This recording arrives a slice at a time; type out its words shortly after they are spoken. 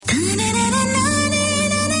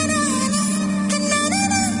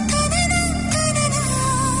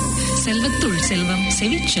செல்வம்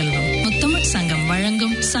செவிச்செல்வம். முத்தமிழ் சங்கம்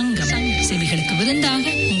வழங்கும் சங்கம் செவிகளுக்கு விருந்தாக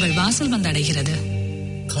உங்கள் வாசல் வந்தடைகிறது.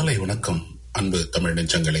 காலை வணக்கம் அன்பு தமிழ்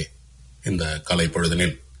நெஞ்சங்களே. இந்த காலை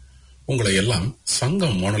பொழுதினில் உங்களை எல்லாம்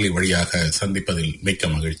சங்கம் வானொலி வழியாக சந்திப்பதில்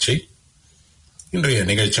மிக்க மகிழ்ச்சி. இன்றைய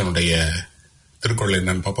நிகழ்ச்சியினுடைய திருக்குறள்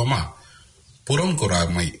என்னன்னு பார்ப்போமா?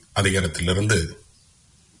 புறங்குறாமை அதிகாரத்திலிருந்து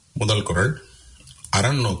முதல் குறள்.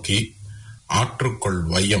 அரண் நோக்கி ஆற்றுக்கொள்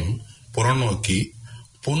வையம் புறநோக்கி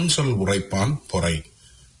புன்சொல் உரைப்பான் பொறை.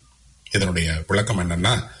 இதனுடைய விளக்கம்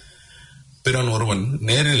என்னன்னா, பிறன் ஒருவன்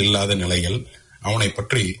நேரில் இல்லாத நிலையில் அவனை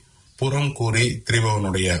பற்றி புறம் கூறி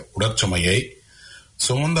திரிபவனுடைய உடற்சுமையை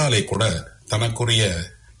சுமந்தாலே கூட தனக்குரிய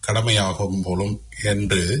கடமையாகும் போலும்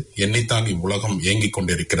என்று எண்ணித்தான் இவ்வுலகம் இயங்கிக்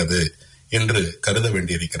கொண்டிருக்கிறது என்று கருத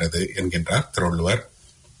வேண்டியிருக்கிறது என்கின்றார் திருவள்ளுவர்.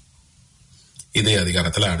 இதே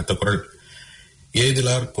அதிகாரத்தில் அடுத்த குறள்.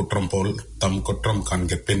 ஏதிலார் குற்றம் போல் தம் குற்றம்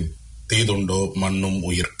காண்கிற்பின் தீதுண்டோ மண்ணும்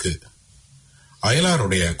உயிர்க்கு.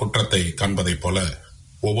 அயலாருடைய குற்றத்தை காண்பதைப் போல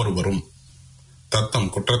ஒவ்வொருவரும் தத்தம்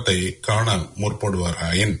குற்றத்தை காண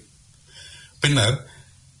முற்படுவாராயின் பின்னர்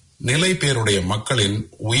நிலை பேருடைய மக்களின்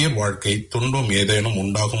உயிர் வாழ்க்கை துன்பம் ஏதேனும்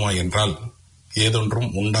உண்டாகுமா என்றால்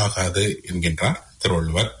ஏதொன்றும் உண்டாகாது என்கின்றார்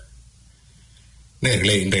திருவள்ளுவர்.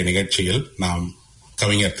 நேர்களே, இன்றைய நிகழ்ச்சியில் நாம்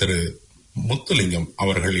கவிஞர் திரு முத்துலிங்கம்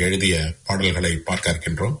அவர்கள் எழுதிய பாடல்களை பார்க்க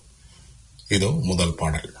இருக்கின்றோம். இதோ முதல்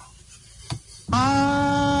பாடல்.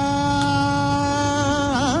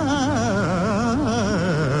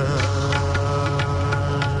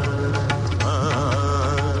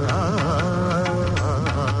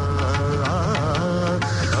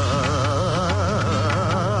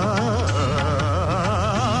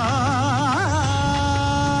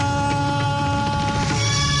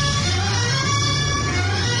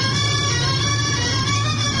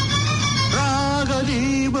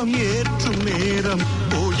 ராகதீபம் ஏற்றும் நேரம்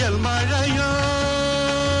புயல் மழையோ,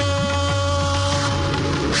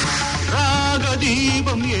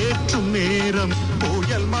 ராகதீபம் ஏற்றும் நேரம்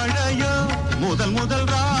புயல் மழையோ, முதல் முதல்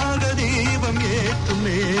ராகதீபம் ஏற்றும்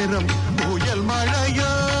நேரம் புயல்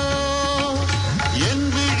மழையோ, என்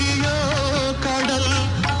விழியோ கடல்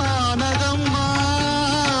ஆனதம்மா,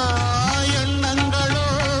 எண்ணங்களோ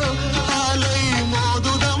அலை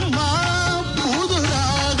மோதுதம்மா, புது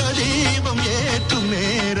ராகதீபம் ஏற்றும்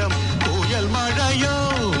நேரம் புயல் மழையோ,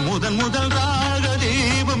 முதல் முதல்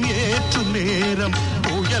ராகதீபம் ஏற்றும் நேரம்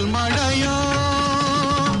புயல் மழையோ.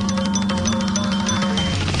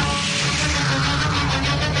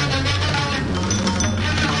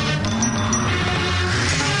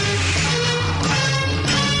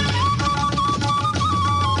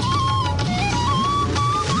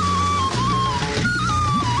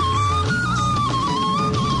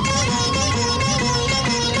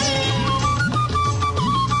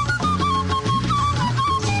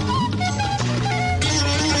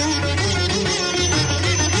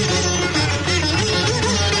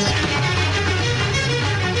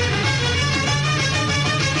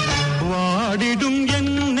 வாடிடும் என்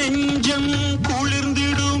நெஞ்சம்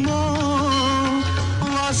குளிர்ந்திடுமோ,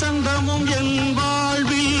 வசந்தமும் என்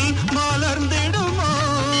வாழ்வில் மலர்ந்திடுமோ,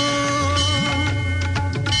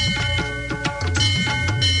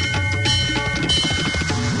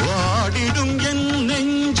 வாடிடும் என்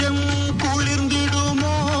நெஞ்சம்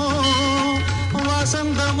குளிர்ந்திடுமோ,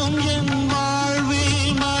 வசந்தமும் என்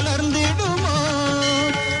வாழ்வில் மலர்ந்திடுமோ,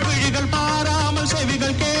 விழிகள் பாராமல்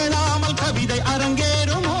செவிகள் கேளாமல் கவிதை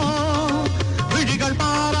அரங்கேறுமோ, விழிகள்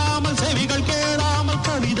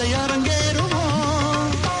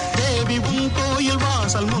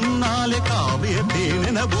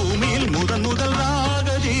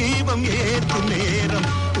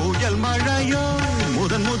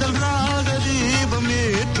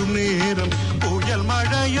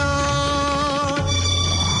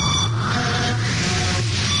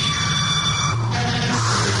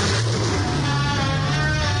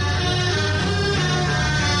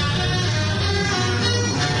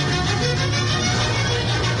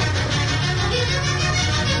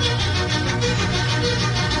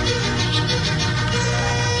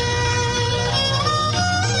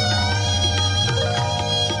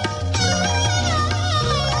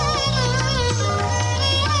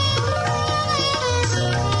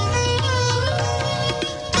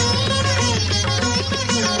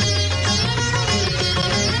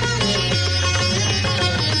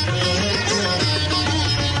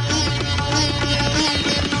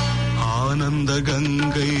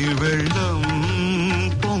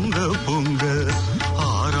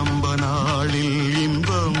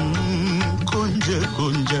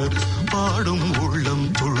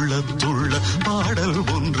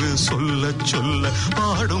சொல்ல சொல்ல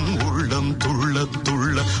பாடும் உள்ளம் துள்ள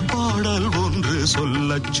துள்ள பாடல் ஒன்று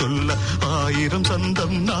சொல்ல சொல்ல ஆயிரம்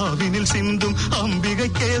சந்தம் நாவினில் சிந்தும்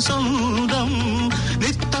அம்பிகைக்கே சொந்தம்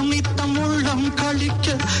நித்தம் நித்தம் உள்ளம்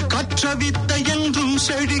கழிக்க கற்ற வித்தை என்றும்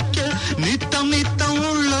செழிக்க நித்தம் நித்தம்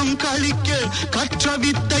உள்ளம் கழிக்க கற்ற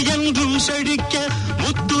வித்தை என்றும் செழிக்க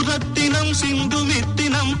முத்துரத்தினம் சிந்து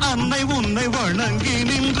வித்தினம் அன்னை உன்னை வணங்கி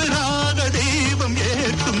நின்று ராக தெய்வம்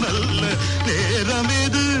ஏற்றும் நல்ல நேரம்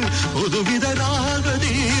இது புதுவித ராக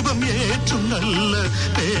தெய்வம் ஏற்றும் நல்ல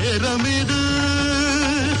நேரம் இது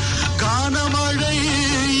கானமழை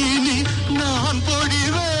இனி நான்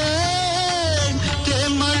பொழிவேன்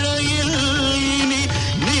தேன்மழையில் இனி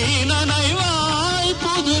நீ நனைவாய்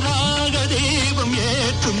புது ராக தெய்வம்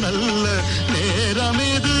ஏற்றும் நல்ல நேரம்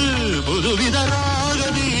இது புதுவித ராக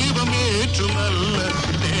தெய்வம் ஏற்றும் நல்ல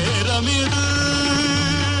நேரம் இது.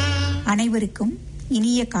 அனைவருக்கும்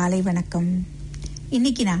இனிய காலை வணக்கம்.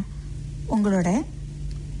 இன்னைக்கு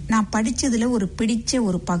நான் படிச்சதுல ஒரு பிடிச்ச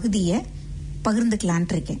ஒரு பகுதியை பகிர்ந்துக்கலான்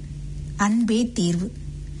இருக்கேன். அன்பே தீர்வு.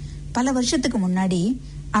 பல வருஷத்துக்கு முன்னாடி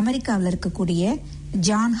அமெரிக்காவில் இருக்கக்கூடிய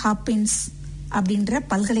ஜான் ஹாப்பின்ஸ் அப்படின்ற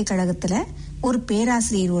பல்கலைக்கழகத்துல ஒரு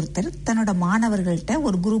பேராசிரியர் ஒருத்தர் தன்னோட மாணவர்கள்ட்ட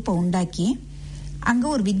ஒரு குரூப்பை உண்டாக்கி அங்க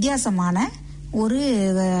ஒரு வித்தியாசமான ஒரு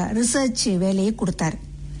ரிசர்ச் வேலையை கொடுத்தாரு.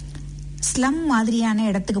 ஸ்லம் மாதிரியான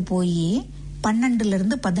இடத்துக்கு போய் 12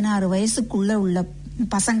 to 16 வயசுக்குள்ள உள்ள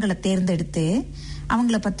பசங்களை தேர்ந்தெடுத்து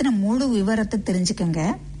அவங்கள பத்தின முழு விவரத்தை தெரிஞ்சுக்கங்க,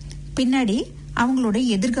 பின்னாடி அவங்களுடைய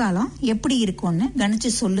எதிர்காலம் எப்படி இருக்கும்னு கணிச்சு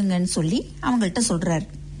சொல்லுங்கன்னு சொல்லி அவங்கள்ட்ட சொல்றாரு.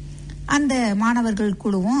 அந்த மாணவர்கள்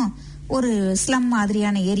குழுவும் ஒரு ஸ்லம்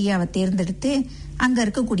மாதிரியான ஏரியாவை தேர்ந்தெடுத்து அங்க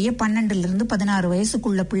இருக்கக்கூடிய 12 to 16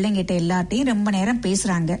 வயசுக்குள்ள பிள்ளைங்கிட்ட எல்லார்ட்டையும் ரொம்ப நேரம்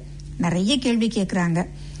பேசுறாங்க, நிறைய கேள்வி கேட்கறாங்க.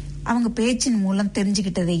 அவங்க பேச்சின் மூலம்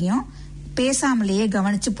தெரிஞ்சுக்கிட்டதையும் பேசாமலேயே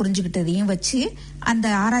கவனிச்சு புரிஞ்சுக்கிட்டதையும் வச்சு அந்த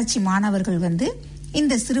ஆராய்ச்சி மாணவர்கள்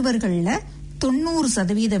இந்த சிறுவர்கள்ல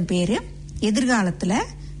 90% பேரு எதிர்காலத்துல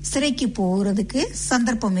சிறைக்கு போறதுக்கு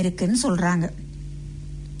சந்தர்ப்பம் இருக்குன்னு சொல்றாங்க.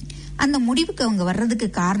 அந்த முடிவுக்கு அவங்க வர்றதுக்கு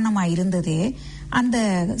காரணமா இருந்தது அந்த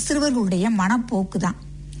சிறுவர்களுடைய மனப்போக்கு தான்.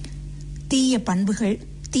 தீய பண்புகள்,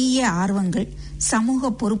 தீய ஆர்வங்கள்,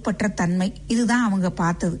 சமூக பொறுப்பற்ற தன்மை, இதுதான் அவங்க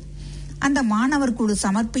பார்த்தது. அந்த மாணவர் குழு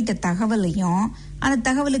சமர்ப்பித்த தகவலையும் அந்த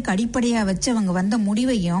தகவலுக்கு அடிப்படையா வச்சு அவங்க வந்த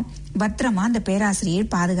முடிவையும் பத்திரமா அந்த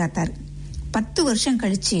பேராசிரியர் பாதுகாத்தார். 10 வருஷம்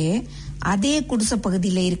கழிச்சு அதே குடிசை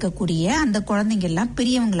பகுதியில இருக்கக்கூடிய அந்த குழந்தைங்க எல்லாம்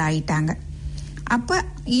பெரியவங்கள ஆயிட்டாங்க. அப்ப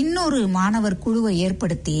இன்னொரு மாணவர் குழுவை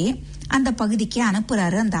ஏற்படுத்தி அந்த பகுதிக்கு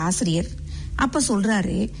அனுப்புறாரு அந்த ஆசிரியர். அப்ப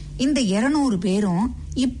சொல்றாரு, இந்த 200 பேரும்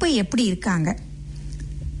இப்ப எப்படி இருக்காங்க,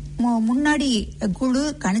 முன்னாடி குழு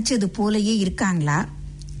கணிச்சது போலயே இருக்காங்களா,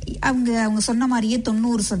 அவங்க சொன்ன மாதிரியே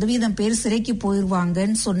 90% பேர் சிறைக்கு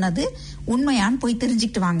போயிருவாங்கன்னு சொன்னது உண்மையான்னு போய்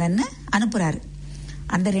தெரிஞ்சுக்கிட்டு வாங்கன்னு அனுப்புறாரு.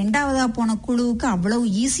 அந்த 2வதா போன குழுவுக்கு அவ்வளவு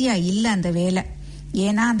ஈஸியா இல்ல அந்த வேலை.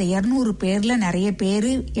 ஏன்னா அந்த 200 பேர்ல நிறைய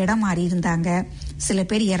பேரு இடம் மாறி இருந்தாங்க, சில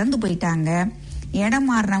பேர் இறந்து போயிட்டாங்க. இடம்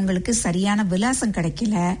மாறினவங்களுக்கு சரியான விலாசம்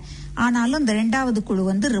கிடைக்கல. ஆனாலும் அந்த 2வது குழு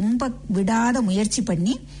ரொம்ப விடாத முயற்சி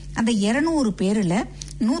பண்ணி அந்த 200 பேர்ல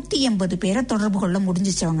 180 பேரை தொடர்பு கொள்ள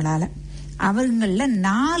முடிஞ்சிச்சு அவங்களால. அவங்கள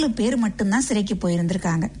 4 பேர் மட்டும்தான் சிறைக்கு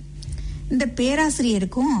போயிருந்திருக்காங்க. இந்த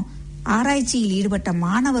பேராசிரியருக்கும் ஆராய்ச்சியில் ஈடுபட்ட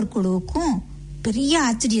மாணவர் குழுவுக்கும் பெரிய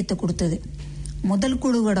ஆச்சரியத்தை கொடுத்தது. முதல்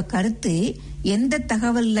குழுவோட கருத்து எந்த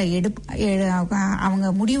தகவல்ல அவங்க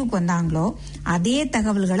முடிவுக்கு வந்தாங்களோ அதே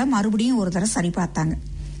தகவல்களை மறுபடியும் ஒரு தடவை சரி பார்த்தாங்க.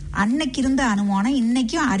 அன்னைக்கு இருந்த அனுமானம்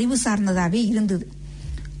இன்னைக்கும் அறிவு சார்ந்ததாவே இருந்தது.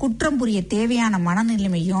 குற்றம் புரிய தேவையான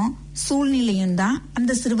மனநிலைமையும் சூழ்நிலையும் தான்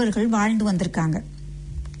அந்த சிறுவர்கள் வாழ்ந்து வந்திருக்காங்க.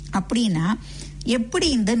 அப்படின்னா எப்படி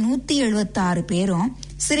இந்த 176 பேரும்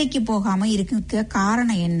சிறைக்கு போகாம இருக்க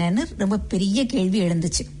காரணம் என்னன்னு ரொம்ப பெரிய கேள்வி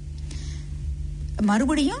எழுந்துச்சு.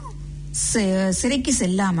 மறுபடியும் சிறைக்கு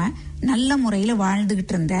செல்லாம நல்ல முறையில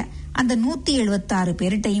வாழ்ந்துகிட்டு இருந்த அந்த 176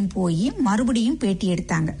 பேர்கிட்டையும் போய் மறுபடியும் பேட்டி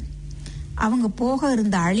எடுத்தாங்க. அவங்க போக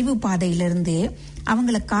இருந்த அழிவு பாதையிலிருந்து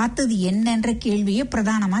அவங்கள காத்தது என்னன்ற கேள்வியை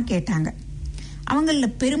பிரதானமா கேட்டாங்க. அவங்கள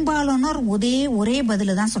பெரும்பாலானோர் ஒரே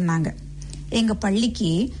பதில தான் சொன்னாங்க, எங்க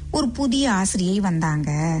பள்ளிக்கு ஒரு புதிய ஆசிரியை வந்தாங்க.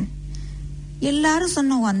 எல்லாரும்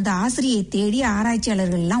சொன்ன அந்த ஆசிரியை தேடி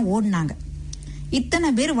ஆராய்ச்சியாளர்கள் எல்லாம் ஓடினாங்க. இத்தனை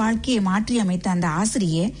பேர் வாழ்க்கையை மாற்றி அமைத்த அந்த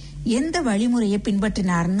ஆசிரியை எந்த வழிமுறையை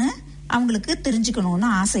பின்பற்றினார்னு அவங்களுக்கு தெரிஞ்சுக்கணும்னு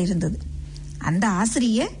ஆசை இருந்தது. அந்த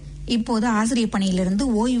ஆசிரியர் இப்போது ஆசிரியர் பணியிலிருந்து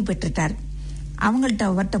ஓய்வு பெற்றுட்டார்.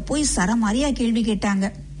 அவர்கிட்ட போய் சரமாரியா கேள்வி கேட்டாங்க.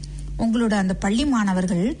 உங்களோட அந்த பள்ளி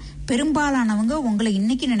மாணவர்கள் பெரும்பாலானவங்க உங்களை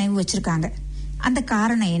இன்னைக்கு நினைவு வச்சிருக்காங்க, அந்த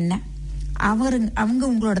காரணம் என்ன? அவங்க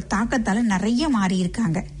உங்களோட தாக்கத்தால நிறைய மாறி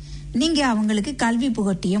இருக்காங்க. நீங்க அவங்களுக்கு கல்வி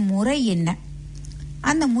புகட்டிய முறை என்ன?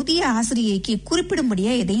 அந்த முதிய ஆசிரியைக்கு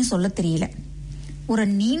குறிப்பிடும்படியா எதையும் சொல்ல தெரியல. ஒரு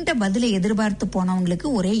நீண்ட பதிலை எதிர்பார்த்து போனவங்களுக்கு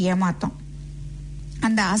ஒரே ஏமாத்தம்.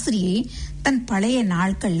 அந்த ஆசிரியை தன் பழைய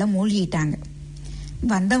நாட்கள்ல மூழ்கிட்டாங்க.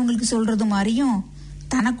 வந்தவங்களுக்கு சொல்றது மாதிரியும்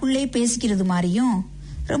தனக்குள்ளே பேசிக்கிறது மாதிரியும்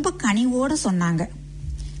ரொம்ப கனிவோட சொன்னாங்க.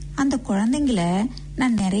 அந்த குழந்தைங்கள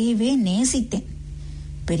நான் நிறையவே நேசித்தேன்.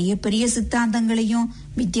 பெரிய பெரிய சித்தாந்தங்களையும்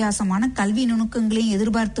வித்தியாசமான கல்வி நுணுக்கங்களையும்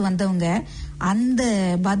எதிர்பார்த்து வந்தவங்க அந்த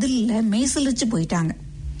பதில மேசலிச்சு போயிட்டாங்க.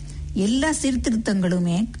 எல்லா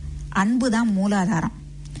சீர்திருத்தங்களுமே அன்புதான் மூலாதாரம்.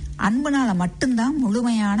 அன்புனால மட்டும்தான்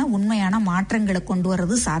முழுமையான உண்மையான மாற்றங்களை கொண்டு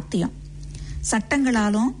வர்றது சாத்தியம்.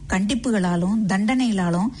 சட்டங்களாலும் கண்டிப்புகளாலும்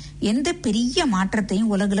தண்டனைகளாலும் எந்த பெரிய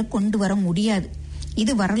மாற்றத்தையும் உலகில கொண்டு வர முடியாது.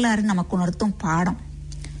 இது வரலாறு நமக்கு உணர்த்தும் பாடம்.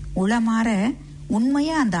 உளமாற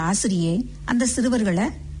உண்மையா அந்த ஆசிரியை அந்த சிறுவர்களை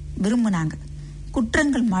விரும்பினாங்க.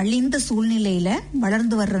 குற்றங்கள் மலிந்த சூழ்நிலையில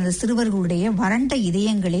வளர்ந்து வர்ற அந்த சிறுவர்களுடைய வறண்ட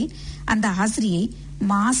இதயங்களில் அந்த ஆசிரியை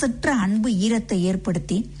மாசற்ற அன்பு ஈரத்தை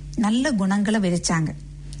ஏற்படுத்தி நல்ல குணங்களை விதைச்சாங்க.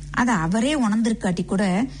 அதை அவரே உணர்ந்திருக்காட்டி கூட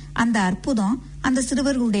அந்த அற்புதம் அந்த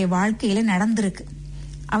சிறுவர்களுடைய வாழ்க்கையில நடந்திருக்கு.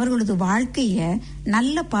 அவர்களது வாழ்க்கைய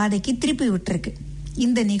நல்ல பாதைக்கு திருப்பி விட்டுருக்கு.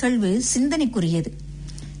 இந்த நிகழ்வு சிந்தனைக்குரியது.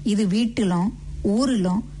 இது வீட்டிலும்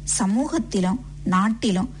ஊரிலும் சமூகத்திலும்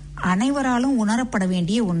நாட்டிலும் அனைவராலும் உணரப்பட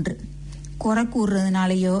வேண்டிய ஒன்று. குறை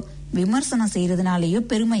கூறுறதுனாலயோ விமர்சனம் செய்யறதுனாலயோ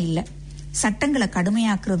பெருமை இல்லை. சட்டங்களை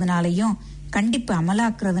கடுமையாக்குறதுனாலையும் கண்டிப்பு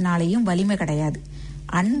அமலாக்குறதுனாலையும் வலிமை கிடையாது.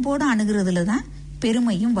 அன்போடு அணுகிறதுல தான்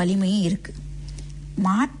பெருமையும் வலிமையும் இருக்கு.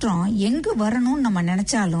 மாற்றம் எங்கு வரணும்னு நம்ம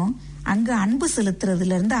நினைச்சாலும் அங்க அன்பு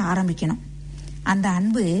செலுத்துறதுல இருந்து ஆரம்பிக்கணும். அந்த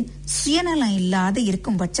அன்பு சுயநலம் இல்லாத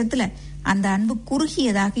இருக்கும் பட்சத்துல, அந்த அன்பு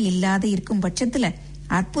குறுகியதாக இல்லாத இருக்கும் பட்சத்துல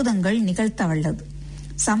அற்புதங்கள் நிகழ்த்த வல்லது.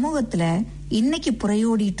 சமூகத்துல இன்னைக்கு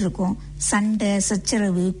புறையோடிட்டு இருக்கும் சண்டை,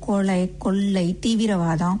 சச்சரவு, கொலை, கொள்ளை,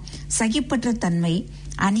 தீவிரவாதம், சகிப்பற்ற தன்மை,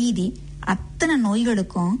 அநீதி, அத்தனை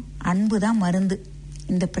நோய்களுக்கும் அன்புதான் மருந்து.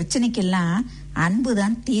 இந்த பிரச்சனைக்கெல்லாம்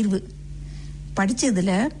அன்புதான் தீர்வு.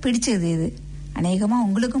 படிச்சதுல பிடிச்சது இது. அநேகமா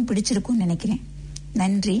உங்களுக்கும் பிடிச்சிருக்கும்னு நினைக்கிறேன்.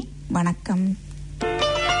 நன்றி, வணக்கம்.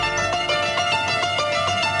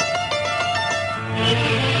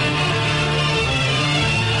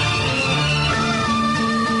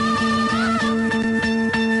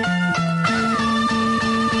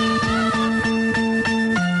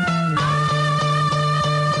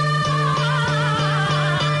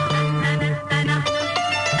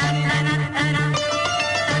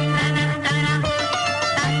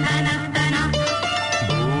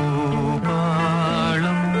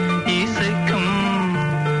 பூபாலம் இசைக்கும்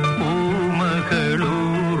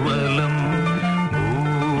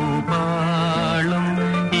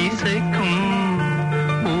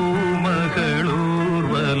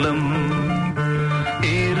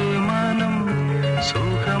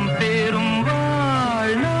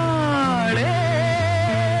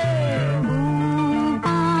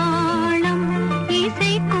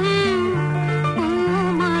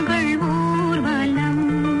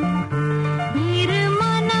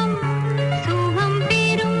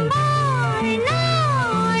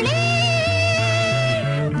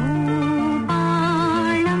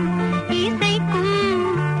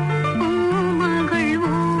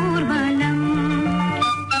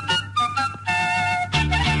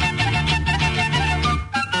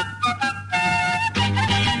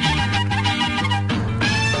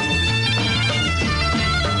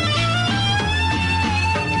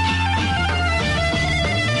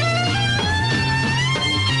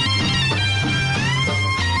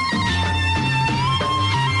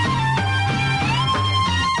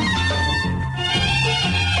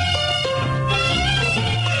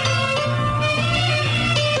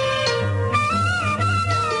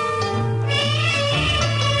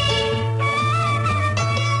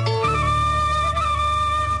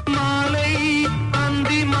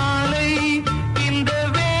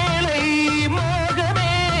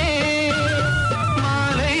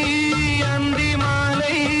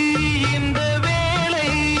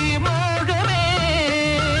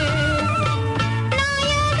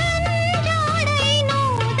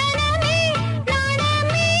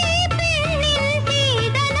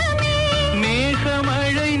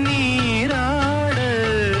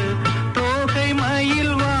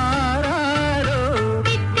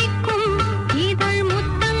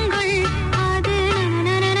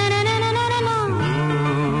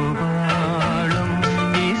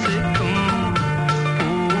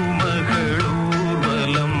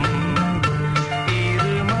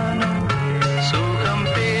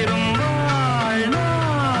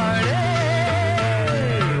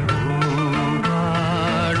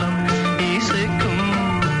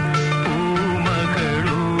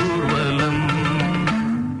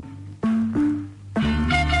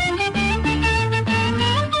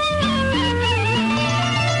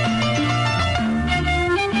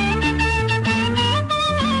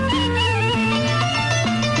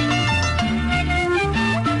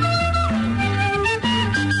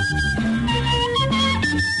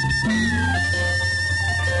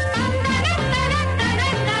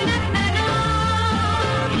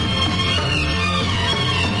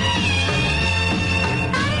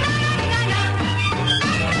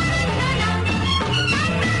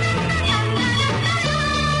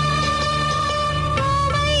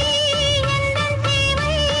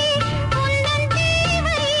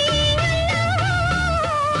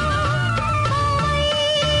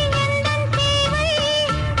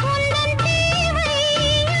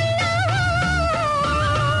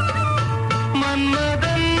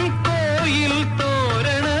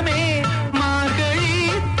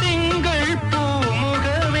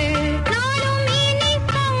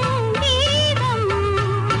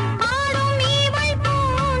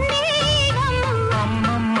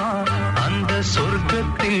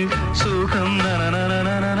சுகம்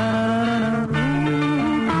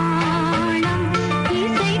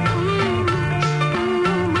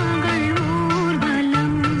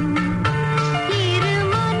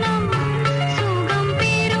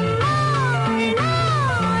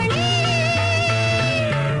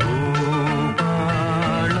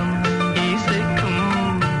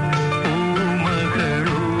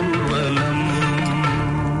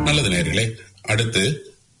நல்லது நேயர்களே, அடுத்து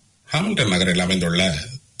ஹாமில்டன் நகரில் அமைந்துள்ள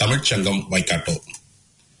தமிழ்ச்சங்கம் வைக்காட்டோ.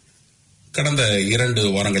 கடந்த 2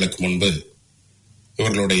 வாரங்களுக்கு முன்பு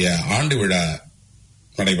இவர்களுடைய ஆண்டு விழா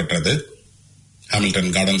நடைபெற்றது. ஹாமில்டன்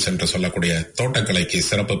கார்டன்ஸ் என்று சொல்லக்கூடிய தோட்டக்கலைக்கு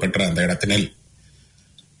சிறப்பு பெற்ற அந்த இடத்தினில்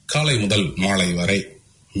காலை முதல் மாலை வரை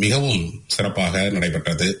மிகவும் சிறப்பாக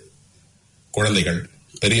நடைபெற்றது. குழந்தைகள்,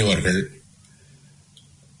 பெரியவர்கள்,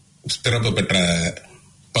 சிறப்பு பெற்ற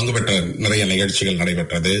பங்கு பெற்ற நிறைய நிகழ்ச்சிகள்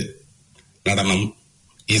நடைபெற்றது. நடனம்,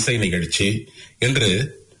 இசை நிகழ்ச்சி என்று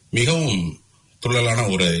மிகவும் துள்ளலான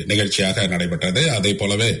ஒரு நிகழ்ச்சியாக நடைபெற்றது. அதே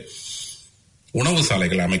போலவே உணவு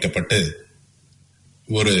சாலைகள் அமைக்கப்பட்டு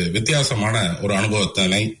ஒரு வித்தியாசமான ஒரு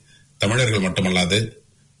அனுபவத்தினை தமிழர்கள் மட்டுமல்லாது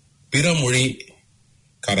பிற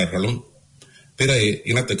மொழிக்காரர்களும் பிற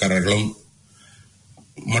இனத்துக்காரர்களும்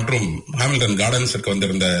மற்றும் ஹாமில்டன் கார்டன்ஸிற்கு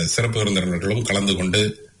வந்திருந்த சிறப்பு விருந்தினர்களும் கலந்து கொண்டு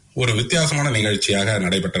ஒரு வித்தியாசமான நிகழ்ச்சியாக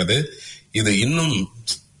நடைபெற்றது. இது இன்னும்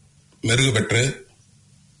மெருகு பெற்று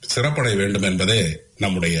சிறப்படைய வேண்டும் என்பதே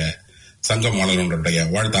நம்முடைய சங்கம் மாணவர்களுடைய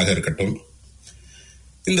வாழ்த்தாக இருக்கட்டும்.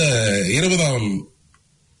 இந்த 20ஆம்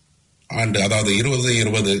ஆண்டு, அதாவது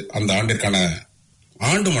 2020 அந்த ஆண்டிற்கான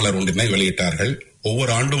ஆண்டு மலர் ஒன்றினை வெளியிட்டார்கள்.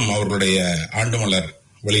 ஒவ்வொரு ஆண்டும் அவர்களுடைய ஆண்டு மலர்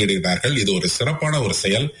வெளியிடுகிறார்கள். இது ஒரு சிறப்பான ஒரு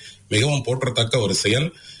செயல், மிகவும் போற்றத்தக்க ஒரு செயல்.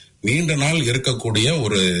 நீண்ட நாள் இருக்கக்கூடிய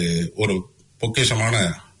ஒரு பொக்கிஷமான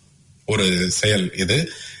ஒரு செயல் இது.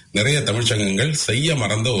 நிறைய தமிழ்ச்சங்கங்கள் செய்ய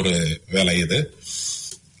மறந்த ஒரு வேலை இது.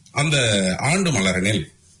 அந்த ஆண்டு மலரனில்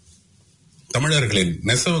தமிழர்களின்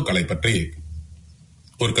நெசவு கலை பற்றி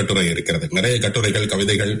ஒரு கட்டுரை இருக்கிறது. நிறைய கட்டுரைகள்,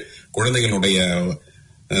 கவிதைகள், குழந்தைகளுடைய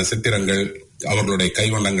சித்திரங்கள், அவர்களுடைய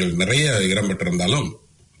கைவண்ணங்கள் நிறைய இடம்பெற்றிருந்தாலும்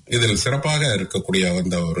இதில் சிறப்பாக இருக்கக்கூடிய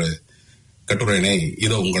அந்த ஒரு கட்டுரையினை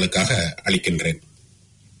இதோ உங்களுக்காக அளிக்கின்றேன்.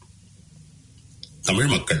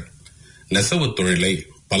 தமிழ் மக்கள் நெசவு தொழிலை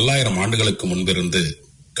பல்லாயிரம் ஆண்டுகளுக்கு முன்பிருந்து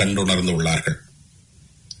கண்டுணர்ந்து உள்ளார்கள்.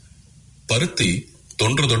 பருத்தி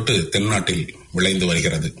தொன்று தொட்டு தென்னாட்டில் விளைந்து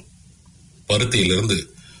வருகிறது. பருத்தியிலிருந்து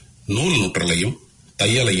நூல் நூற்றலையும்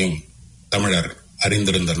தையலையும் தமிழர்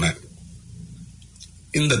அறிந்திருந்தனர்.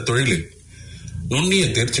 இந்த தொழிலில் நுண்ணிய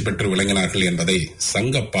தேர்ச்சி பெற்று விளங்கினார்கள் என்பதை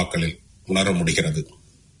சங்கப்பாக்களில் உணர முடிகிறது.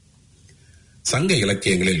 சங்க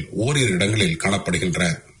இலக்கியங்களில் ஓரிரு இடங்களில் காணப்படுகின்ற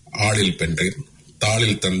ஆளில் பென்றேன்,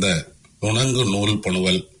 தாளில் தந்த நுணங்கு நூல்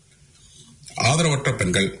பணுவல், ஆதரவற்ற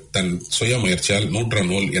பெண்கள் தன் சுய முயற்சியால் நூற்ற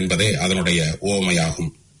நூல் என்பதே அதனுடைய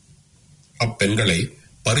உவமையாகும். அப்பெண்களை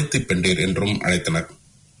பருத்தி பெண்டீர் என்றும் அழைத்தனர்.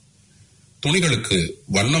 துணிகளுக்கு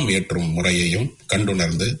வண்ணம் ஏற்றும் முறையையும்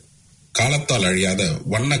கண்டுணர்ந்து காலத்தால் அழியாத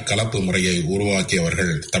வண்ண கலப்பு முறையை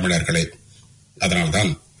உருவாக்கியவர்கள் தமிழர்களே.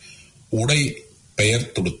 அதனால்தான் உடை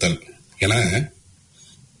பெயர் துடுத்தல் என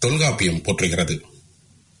தொல்காப்பியம் போற்றுகிறது.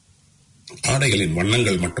 ஆடைகளின்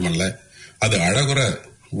வண்ணங்கள் மட்டுமல்ல, அது அழகுற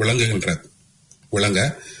விளங்க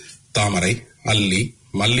தாமரை, அல்லி,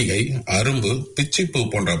 மல்லிகை, அரும்பு, பிச்சிப்பூ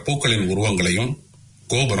போன்ற பூக்களின் உருவங்களையும்,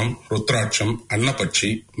 கோபுரம், ருத்ராட்சம், அன்னப்பட்சி,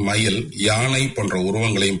 மயில், யானை போன்ற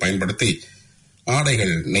உருவங்களையும் பயன்படுத்தி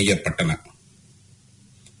ஆடைகள் நெய்யப்பட்டன.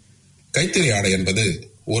 கைத்தறி ஆடை என்பது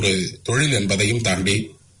ஒரு தொழில் என்பதையும் தாண்டி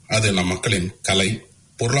அது நம் மக்களின் கலை,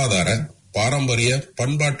 பொருளாதார, பாரம்பரிய,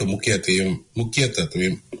 பண்பாட்டு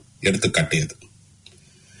முக்கியத்துவத்தையும் எடுத்துக்காட்டியது.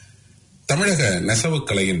 தமிழக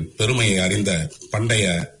நெசவுக்கலையின் பெருமையை அறிந்த பண்டைய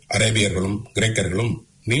அரேபியர்களும் கிரேக்கர்களும்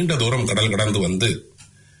நீண்ட தூரம் கடல் கடந்து வந்து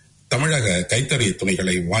தமிழக கைத்தறி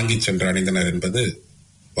துணிகளை வாங்கி சென்று அணிந்தனர் என்பது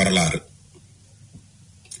வரலாறு.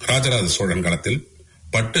 ராஜராஜ சோழன் காலத்தில்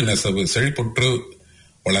பட்டு நெசவு செழிப்புற்று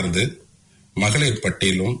வளர்ந்து மகளிர்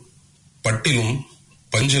பட்டிலும்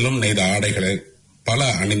பஞ்சிலும் நெய்த ஆடைகளை பல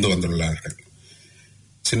அணிந்து வந்துள்ளார்கள்.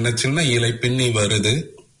 சின்ன சின்ன இலை பின்னி வருது,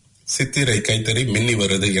 சித்திரை கைத்தறி மின்னி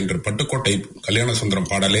வருது என்று பட்டுக்கோட்டை கல்யாணசுந்தரம்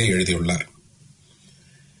பாடலே எழுதியுள்ளார்.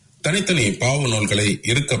 தனித்தனி பாவு நூல்களை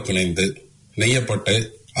இருக்க பிணைந்து நெய்யப்பட்டு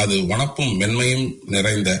அது வனப்பும் மென்மையும்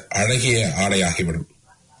நிறைந்த அழகிய ஆடையாகிவிடும்.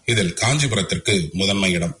 இதில் காஞ்சிபுரத்திற்கு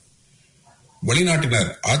முதன்மை இடம்.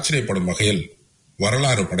 வெளிநாட்டினர் ஆச்சரியப்படும் வகையில்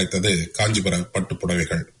வரலாறு படைத்தது காஞ்சிபுர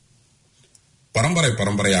பட்டுப்புடவைகள்.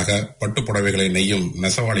 பரம்பரையாக பட்டுப்புடவைகளை நெய்யும்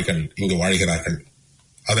நெசவாளிகள் இங்கு வாழ்கிறார்கள்.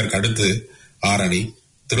 அதற்கு அடுத்து ஆரணி,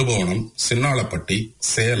 திருபுவனம், சின்னாளப்பட்டி,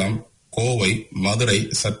 சேலம், கோவை, மதுரை,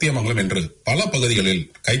 சத்தியமங்கலம் என்று பல பகுதிகளில்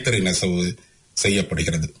கைத்தறி நெசவு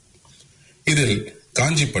செய்யப்படுகிறது. இதில்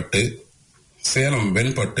காஞ்சிப்பட்டு, சேலம்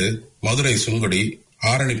வெண்பட்டு, மதுரை சுங்குடி,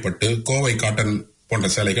 ஆரணிப்பட்டு, கோவை காட்டன் போன்ற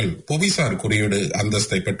சேலைகள் புவிசார் குறியீடு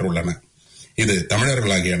அந்தஸ்தை பெற்றுள்ளன. இது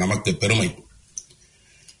தமிழர்களாகிய நமக்கு பெருமை.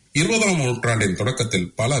 20ஆம் நூற்றாண்டின்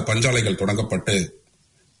தொடக்கத்தில் பல பஞ்சாலைகள் தொடங்கப்பட்டு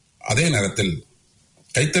அதே நேரத்தில்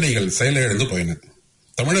கைத்தறிகள் செயலிழந்து போயின.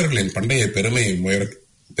 தமிழர்களின் பண்டைய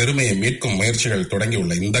பெருமையை மீட்கும் முயற்சிகள்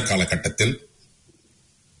தொடங்கியுள்ள இந்த காலகட்டத்தில்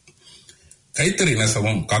கைத்தறி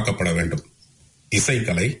நெசவும் காக்கப்பட வேண்டும்.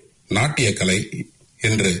 இசைக்கலை, நாட்டியக்கலை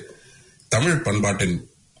என்று தமிழ்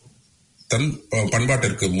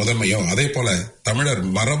பண்பாட்டிற்கு முதன்மையோ அதே போல தமிழர்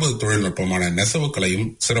மரபு தொழில்நுட்பமான நெசவு கலையும்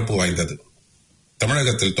சிறப்பு வாய்ந்தது.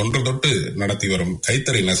 தமிழகத்தில் தொன்று தொட்டு நடத்தி வரும்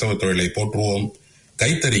கைத்தறி நெசவு தொழிலை போற்றுவோம்,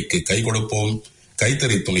 கைத்தறிக்கு கை கொடுப்போம்,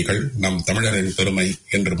 கைத்தறி துணிகள் நம் தமிழரின் பெருமை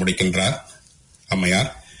என்று முடிக்கின்றார் அம்மையார்.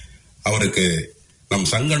 அவருக்கு நம்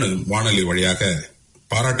சங்கனு வானொலி வழியாக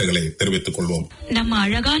பாராட்டுகளை தெரிவித்துக் கொள்வோம். நம்ம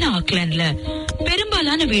அழகான ஆக்லாண்ட்ல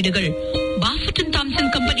பெரும்பாலான வீடுகள் பாஃபட்டன்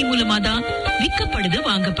தாம்சன் கம்பெனி மூலமா தான் விற்கப்படுது,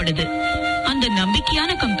 வாங்கப்படுது. அந்த நம்பிக்கையான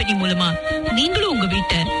கம்பெனி மூலமா நீங்களும் உங்க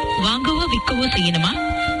வீட்டை வாங்கவோ விற்கவோ செய்யணுமா?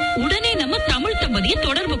 உடனே நம்ம தமிழ் தம்பதியை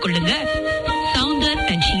தொடர்பு கொள்ளுங்க. Soundar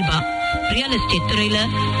and Sheeba real estate துறையில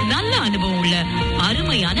நல்ல அனுபவம் உள்ள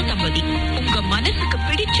அருமையான தம்பதி. உங்க மனசுக்கு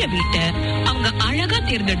பிடிச்ச வீட்டை அவங்க அழகா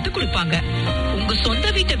தேர்ந்தெடுத்து கொடுப்பாங்க. உங்க சொந்த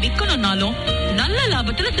வீட்டை விற்கணும்னாலும் நல்ல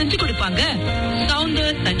லாபத்துல செஞ்சு கொடுப்பாங்க.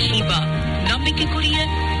 சவுந்தர் அண்ட் ஷீபா நம்பிக்கைக்குரிய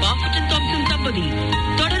பாஃபட்டன் தாம்சன் தம்பதி.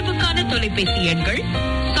 தொடர்புக்கான தொலைபேசி எண்கள்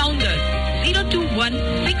சவுந்தர்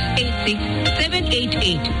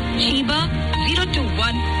 021-686-788, ஷீபா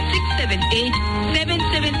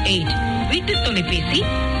 021-678-778, வீட்டு தொலைபேசி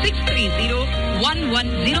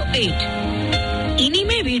 630-1108.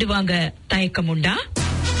 இனிமே வீடு வாங்க தயக்கம் உண்டா?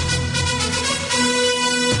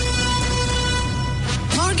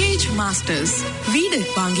 Mortgage masters. வீடு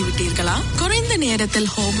வாங்கிவிட்டீர்களா? குறைந்த நேரத்தில்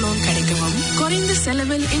ஹோம் லோன் கிடைக்கவும், குறைந்த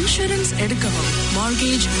செலவில் இன்சூரன்ஸ் எடுக்கவும்.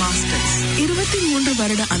 மார்கேஜ் மாஸ்டர்ஸ் 23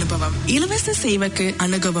 வருட அனுபவம். இலவச சேவைக்கு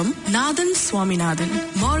அணுகவும் நாதன் Swaminathan.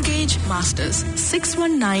 Mortgage masters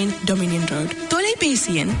 619 Dominion road.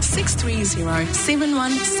 தொலைபேசி எண்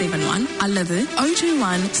 630-7171 அல்லது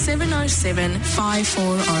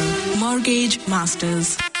 021-707-540. Mortgage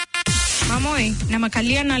masters. மாமோய், நம்ம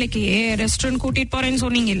கல்யாண நாளைக்கு ரெஸ்டாரண்ட் கூட்டிட்டு போறேன்னு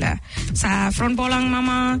சொன்னீங்கல்ல, சாஃப்ரான் போலாங்க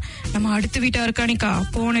மாமா. நம்ம அடுத்த வீட்டா இருக்கானிக்கா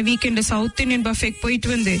போன வீக்கெண்டு சவுத் இந்தியன் பஃபேக்கு போயிட்டு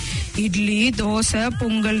வந்து இட்லி, தோசை,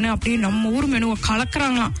 பொங்கல்னு அப்படியே நம்ம ஊர் மெனுவை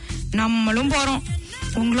கலக்குறாங்களாம். நம்மளும் போறோம்.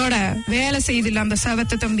 உங்களோட வேலை செய்தில்ல அந்த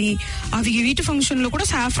செவத்த தம்பி, அவங்க வீட்டு ஃபங்க்ஷன்ல கூட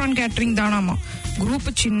சாஃப்ரான் கேட்டரிங் தானாமா. குரூப்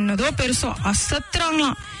சின்னதோ பெருசோ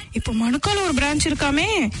அசத்துறாங்களாம். இப்போ மணுக்கால ஒரு பிரான்ச் இருக்காமே,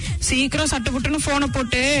 சீக்கிரம் சட்டுப்புட்டுன்னு போனை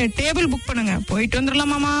போட்டு டேபிள் புக் பண்ணுங்க, போயிட்டு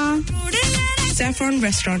வந்துடலாமாமா. Saffron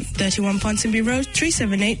Restaurant, 31 Ponsonby Road,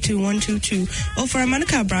 378-2122. Or for our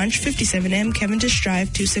Manukau branch, 57M Cavendish Drive,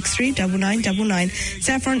 263-9999.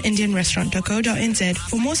 Saffron Indian Restaurant.co.nz.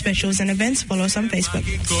 For more specials and events, follow us on Facebook.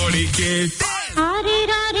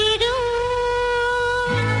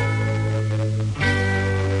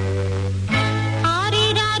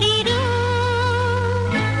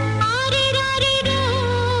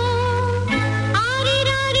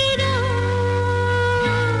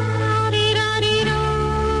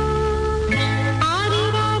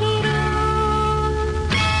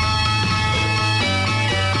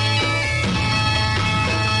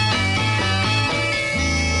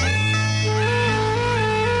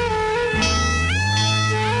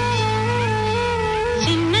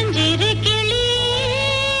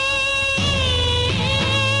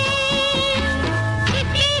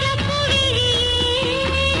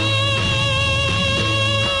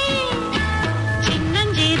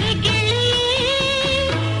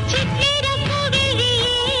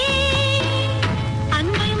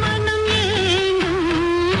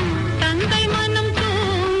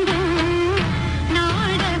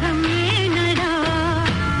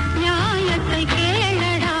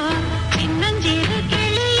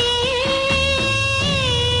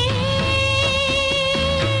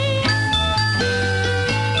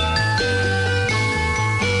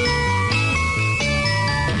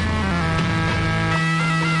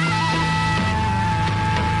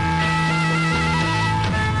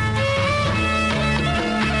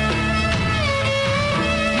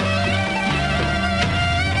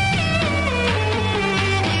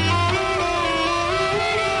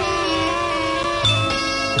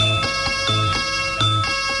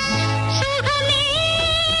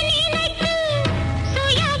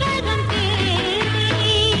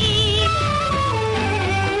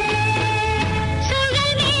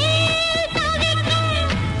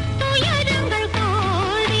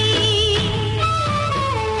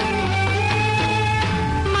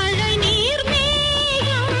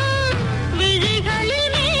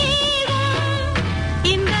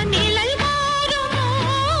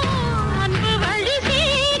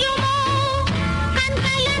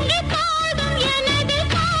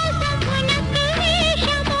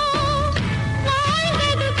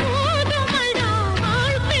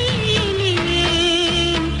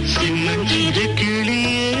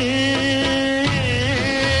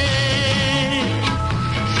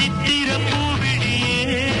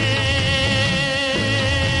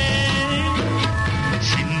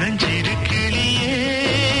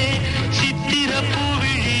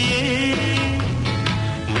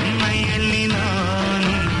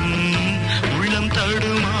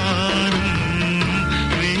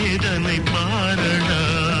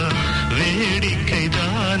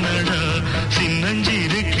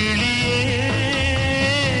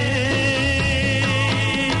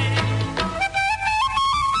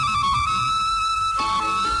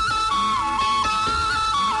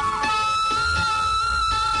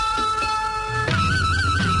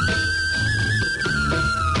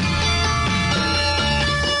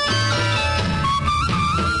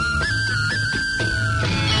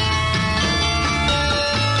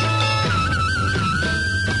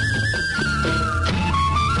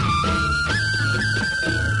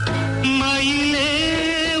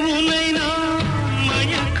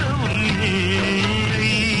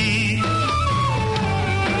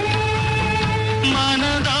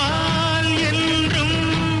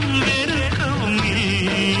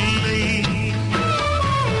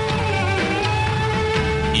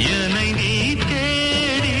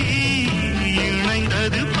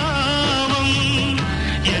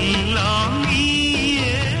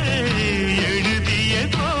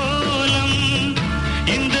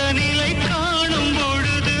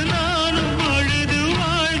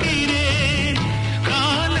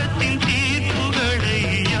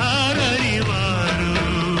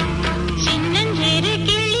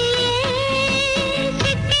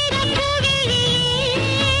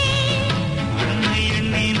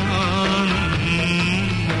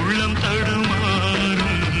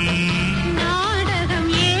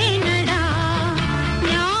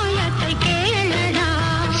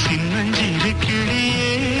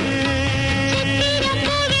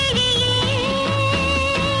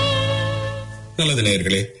 நல்லது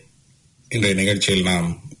நேயர்களே, இன்றைய நிகழ்ச்சியில் நாம்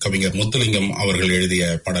கவிஞர் முத்துலிங்கம் அவர்கள் எழுதிய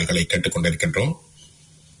பாடல்களை கேட்டுக்கொண்டிருக்கின்றோம்.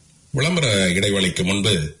 விளம்பர இடைவெளிக்கு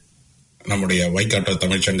முன்பு நம்முடைய வைக்காட்டு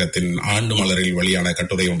தமிழ்ச்சங்கத்தின் ஆண்டு மலரில் வெளியான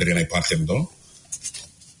கட்டுரை ஒன்றினை பார்த்திருந்தோம்.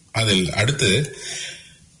 அதில் அடுத்து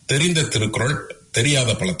தெரிந்த திருக்குறள் தெரியாத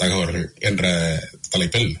பல தகவல்கள் என்ற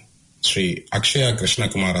தலைப்பில் ஸ்ரீ அக்ஷயா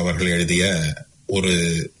கிருஷ்ணகுமார் அவர்கள் எழுதிய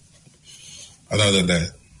அந்த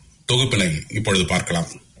தொகுப்பினை இப்பொழுது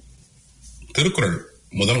பார்க்கலாம். திருக்குறள்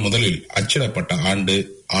முதலில் அச்சிடப்பட்ட ஆண்டு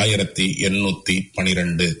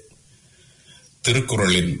 1812.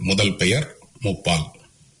 திருக்குறளின் முதல் பெயர் முப்பால்.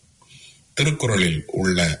 திருக்குறளில்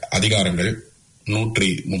உள்ள அதிகாரங்கள்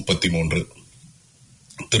 133.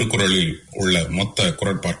 திருக்குறளில் உள்ள மொத்த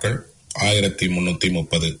குறட்பாக்கள்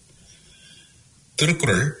 1330.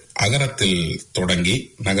 திருக்குறள் அகரத்தில் தொடங்கி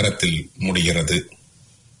நகரத்தில் முடிகிறது.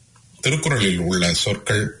 திருக்குறளில் உள்ள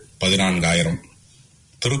சொற்கள் 14,000.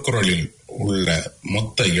 திருக்குறளில் உள்ள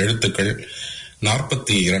மொத்த எழுத்துக்கள்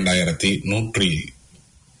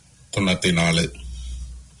 42,194.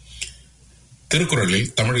 திருக்குறளில்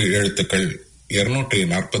தமிழ் எழுத்துக்கள்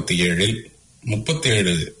 247.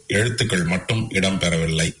 37 எழுத்துக்கள் மட்டும்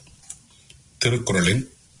இடம்பெறவில்லை. திருக்குறளில்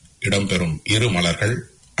இடம்பெறும் இரு மலர்கள்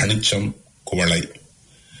அனிச்சம், குவளை.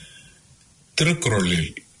 திருக்குறளில்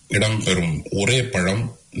இடம்பெறும் ஒரே பழம்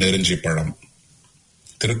நெருஞ்சி பழம்.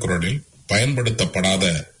 திருக்குறளில் பயன்படுத்தப்படாத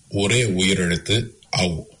ஒரே உயிரெழுத்து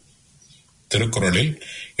அவ். திருக்குறளில்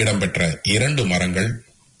இடம்பெற்ற 2 மரங்கள்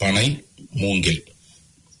பனை, மூங்கில்.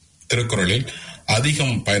 திருக்குறளில்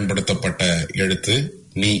அதிகம் பயன்படுத்தப்பட்ட எழுத்து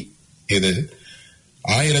நீ. இது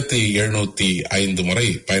 1705 முறை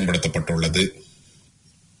பயன்படுத்தப்பட்டுள்ளது.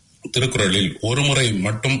 திருக்குறளில் ஒரு முறை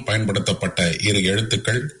மட்டும் பயன்படுத்தப்பட்ட 2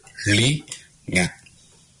 எழுத்துக்கள் லி, ஞ.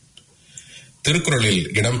 திருக்குறளில்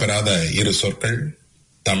இடம்பெறாத 2 சொற்கள்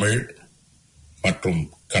தமிழ் மற்றும்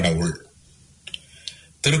கடவுள்.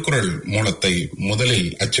 திருக்குறள் மூலத்தை முதலில்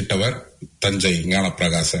அச்சிட்டவர் தஞ்சை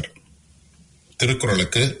ஞானப்பிரகாசர்.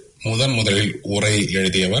 திருக்குறளுக்கு முதலில் உரை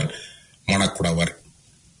எழுதியவர் மணக்குடவர்.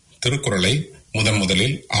 திருக்குறளை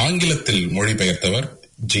முதலில் ஆங்கிலத்தில் மொழிபெயர்த்தவர்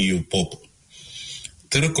ஜி.யு. போப்.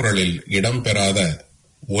 திருக்குறளில் இடம்பெறாத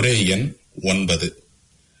ஒரே எண் 9.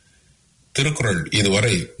 திருக்குறள்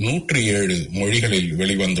இதுவரை 107 மொழிகளில்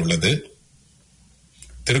வெளிவந்துள்ளது.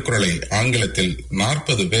 திருக்குறளை ஆங்கிலத்தில்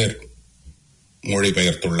 40 பேர்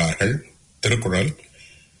மொழிபெயர்த்துள்ளார்கள். திருக்குறள்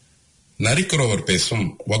நரிக்குறவர் பேசும்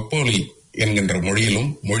வக்போலி என்கின்ற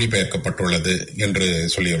மொழியிலும் மொழிபெயர்க்கப்பட்டுள்ளது என்று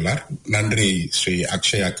சொல்லியுள்ளார். நன்றி ஸ்ரீ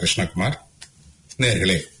அக்ஷயா கிருஷ்ணகுமார்.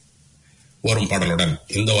 நேயர்களே, வரும் பாடலுடன்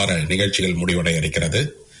இந்த வார நிகழ்ச்சிகள் முடிவடைய இருக்கிறது.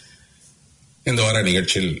 இந்த வார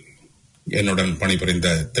நிகழ்ச்சியில் என்னுடன் பணிபுரிந்த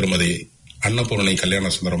திருமதி அன்னபூர்ணி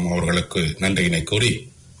கல்யாணசுந்தரம் அவர்களுக்கு நன்றியினை கூறி,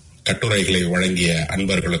 கட்டுரைகளை வழங்கிய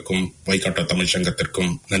அன்பர்களுக்கும் வைக்காட்டு தமிழ்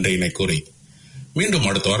சங்கத்திற்கும் நன்றியினை கூறி, மீண்டும்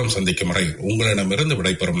அடுத்த வாரம் சந்திக்கும் வரை உங்களிடமிருந்து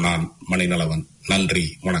விடைபெறும் நான் மணிநலவன். நன்றி,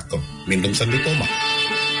 வணக்கம். மீண்டும் சந்திப்போமா?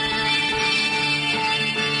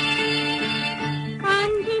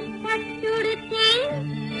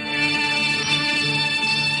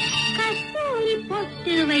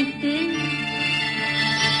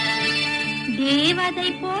 தேவதை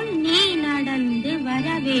போல் நீ நடந்து வர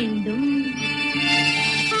வேண்டும்.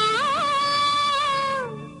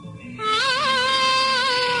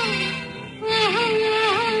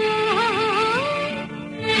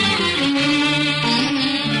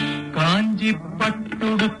 காஞ்சி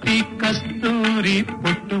பட்டுடுத்தி கஸ்தூரி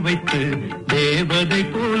பொட்டு வைத்து தேவதை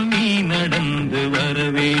போல் நீ நடந்து வர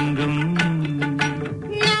வேண்டும்.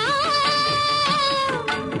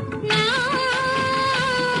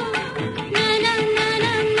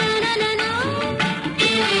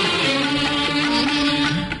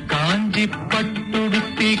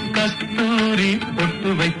 கஸ்தூரி பொட்டு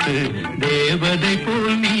வைத்து தேவதை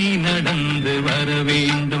போல் நீ நடந்து வர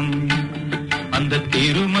வேண்டும். அந்த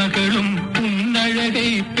திருமகளும் உன்னழகை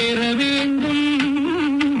பெற வேண்டும்.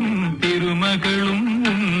 திருமகளும்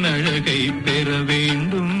உன்னழகை பெற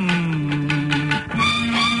வேண்டும்.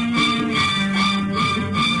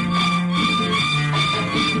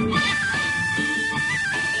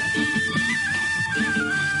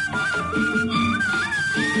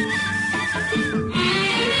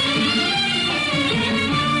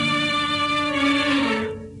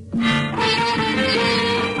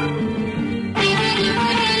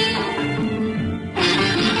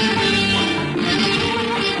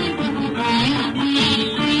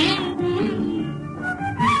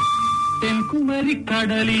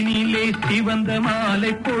 கடலினிலே சிவந்த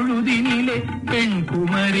மாலை பொழுதினிலே பெண்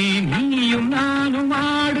குமரி நீயும் நானும்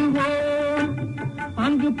ஆடுவோம்.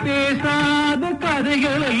 அங்கு பேசாத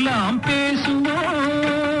கதைகள் எல்லாம்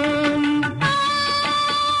பேசுவோம்.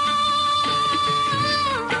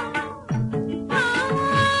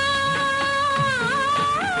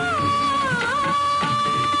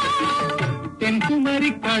 தென்குமரி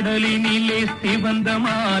கடலினிலே சிவந்த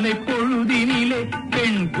மாலை பொழுதினிலே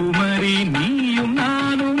பெண்குமரி நீயும்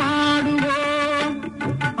நானும் ஆடுவோம்.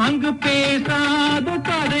 அங்கு பேசாத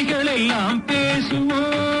கதைகள் எல்லாம் பேசுவோம்.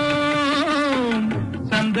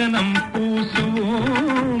 சந்தனம்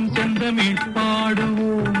பூசுவோம், செந்தமிழ்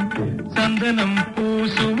பாடுவோம். சந்தனம்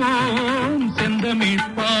பூசுவோம், செந்தமிழ்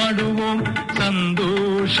பாடுவோம்.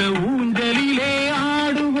 சந்தோஷ ஊஞ்சலிலே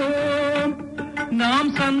ஆடுவோம்.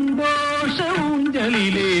 நாம் சந்தோஷ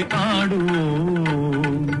ஊஞ்சலிலே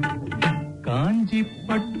ஆடுவோம். காஞ்சி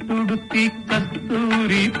பட்டுடுத்தி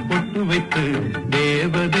கஸ்தூரி பொட்டு வைத்து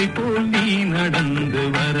தேவதை போல் நீ நடந்து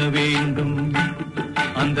வர வேண்டும்.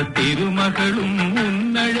 அந்த திருமகளும்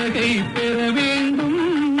உன்னழகை பெற வேண்டும்.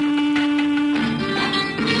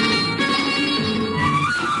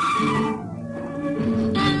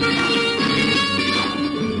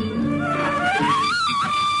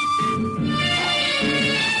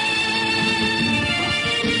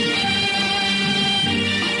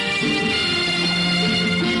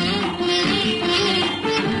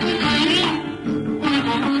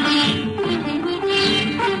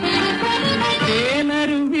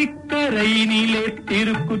 கரையினிலே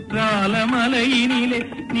திருக்குற்றால மலையினிலே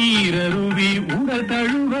நீரருவி உடல்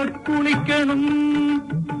தழுவ குளிக்கணும்.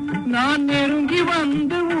 நான் நெருங்கி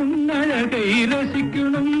வந்து உன்னழகை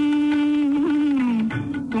ரசிக்கணும்.